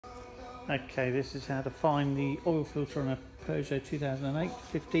Okay, this is how to find the oil filter on a Peugeot 2008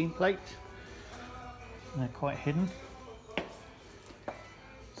 15 plate. They're quite hidden.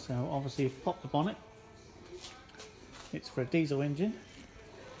 So obviously you've popped the bonnet. It's for a diesel engine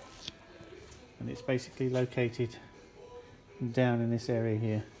and it's basically located down in this area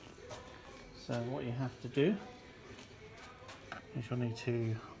here. So what you have to do is you'll need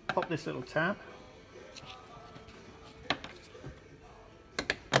to pop this little tab,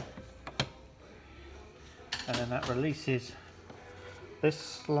 and then that releases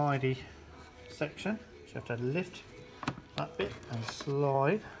this slidey section. So you have to lift that bit and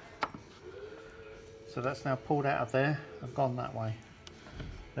slide. So that's now pulled out of there and gone that way.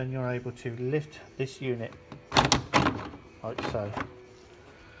 Then you're able to lift this unit like so.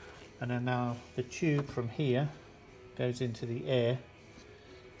 And then now the tube from here goes into the air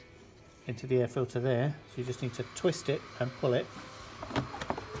filter there. So you just need to twist it and pull it.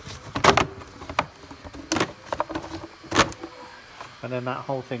 And then that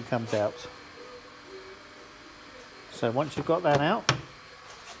whole thing comes out. So once you've got that out,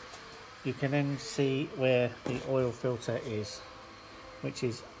 you can then see where the oil filter is, which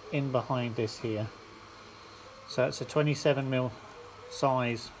is in behind this here. So it's a 27mm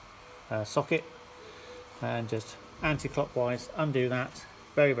size socket, and just anti-clockwise undo that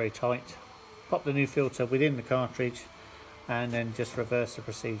very, very tight, pop the new filter within the cartridge, and then just reverse the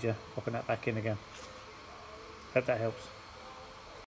procedure, popping that back in again. Hope that helps.